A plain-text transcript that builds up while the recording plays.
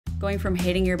going from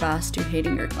hating your boss to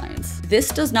hating your clients. This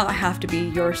does not have to be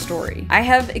your story. I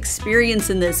have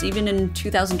experience in this. Even in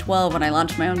 2012 when I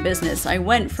launched my own business, I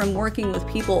went from working with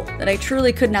people that I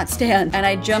truly could not stand, and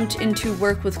I jumped into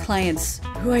work with clients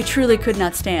who I truly could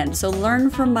not stand. So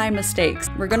learn from my mistakes.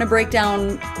 We're gonna break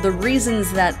down the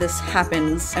reasons that this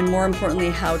happens, and more importantly,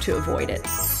 how to avoid it.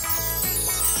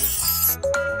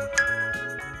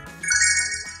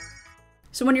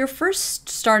 So when you're first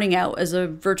starting out as a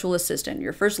virtual assistant,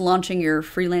 you're first launching your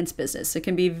freelance business, it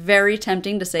can be very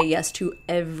tempting to say yes to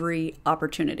every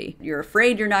opportunity. You're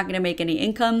afraid you're not going to make any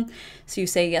income, so you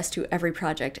say yes to every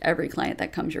project, every client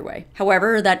that comes your way.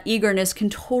 However, that eagerness can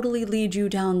totally lead you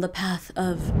down the path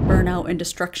of burnout and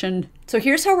destruction. So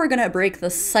here's how we're going to break the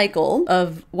cycle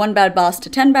of one bad boss to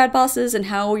 10 bad bosses, and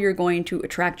how you're going to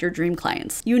attract your dream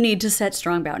clients. You need to set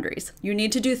strong boundaries. You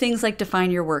need to do things like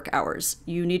define your work hours.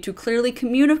 You need to clearly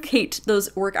communicate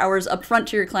those work hours up front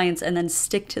to your clients and then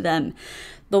stick to them.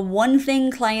 The one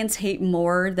thing clients hate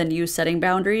more than you setting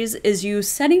boundaries is you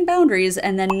setting boundaries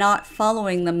and then not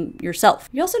following them yourself.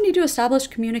 You also need to establish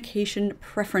communication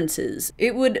preferences.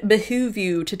 It would behoove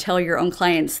you to tell your own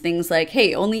clients things like,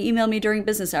 hey, only email me during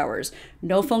business hours,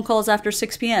 no phone calls after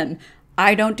 6 p.m.,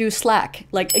 I don't do Slack.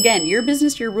 Like, again, your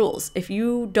business, your rules. If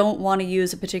you don't want to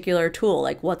use a particular tool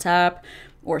like WhatsApp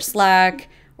or Slack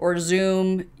or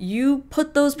Zoom, you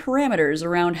put those parameters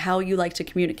around how you like to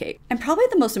communicate. And probably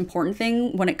the most important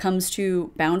thing when it comes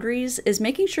to boundaries is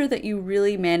making sure that you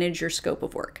really manage your scope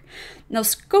of work. Now,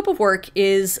 scope of work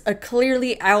is a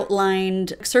clearly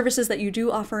outlined services that you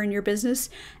do offer in your business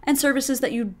and services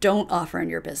that you don't offer in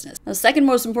your business. The second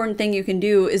most important thing you can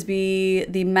do is be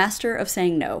the master of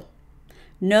saying no.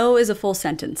 No is a full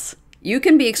sentence. You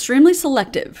can be extremely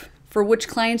selective for which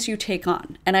clients you take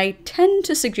on. And I tend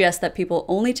to suggest that people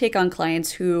only take on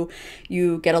clients who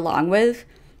you get along with,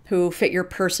 who fit your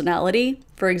personality.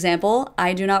 For example,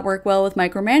 I do not work well with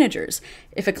micromanagers.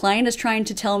 If a client is trying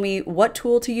to tell me what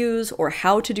tool to use or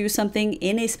how to do something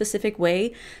in a specific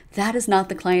way, that is not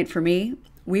the client for me.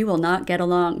 We will not get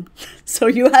along. So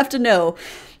you have to know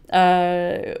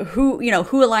who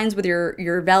aligns with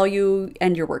your value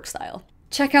and your work style.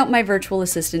 Check out my Virtual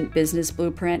Assistant Business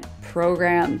Blueprint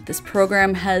program. This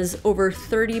program has over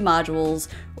 30 modules,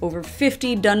 over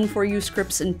 50 done-for-you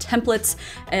scripts and templates,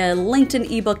 a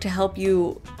LinkedIn ebook to help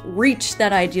you reach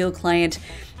that ideal client.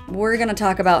 We're gonna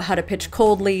talk about how to pitch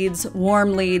cold leads,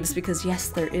 warm leads, because yes,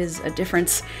 there is a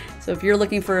difference. So if you're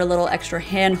looking for a little extra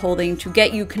hand-holding to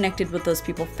get you connected with those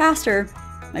people faster,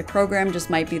 my program just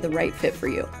might be the right fit for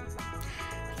you.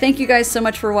 Thank you guys so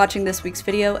much for watching this week's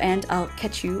video, and I'll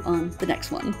catch you on the next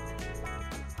one.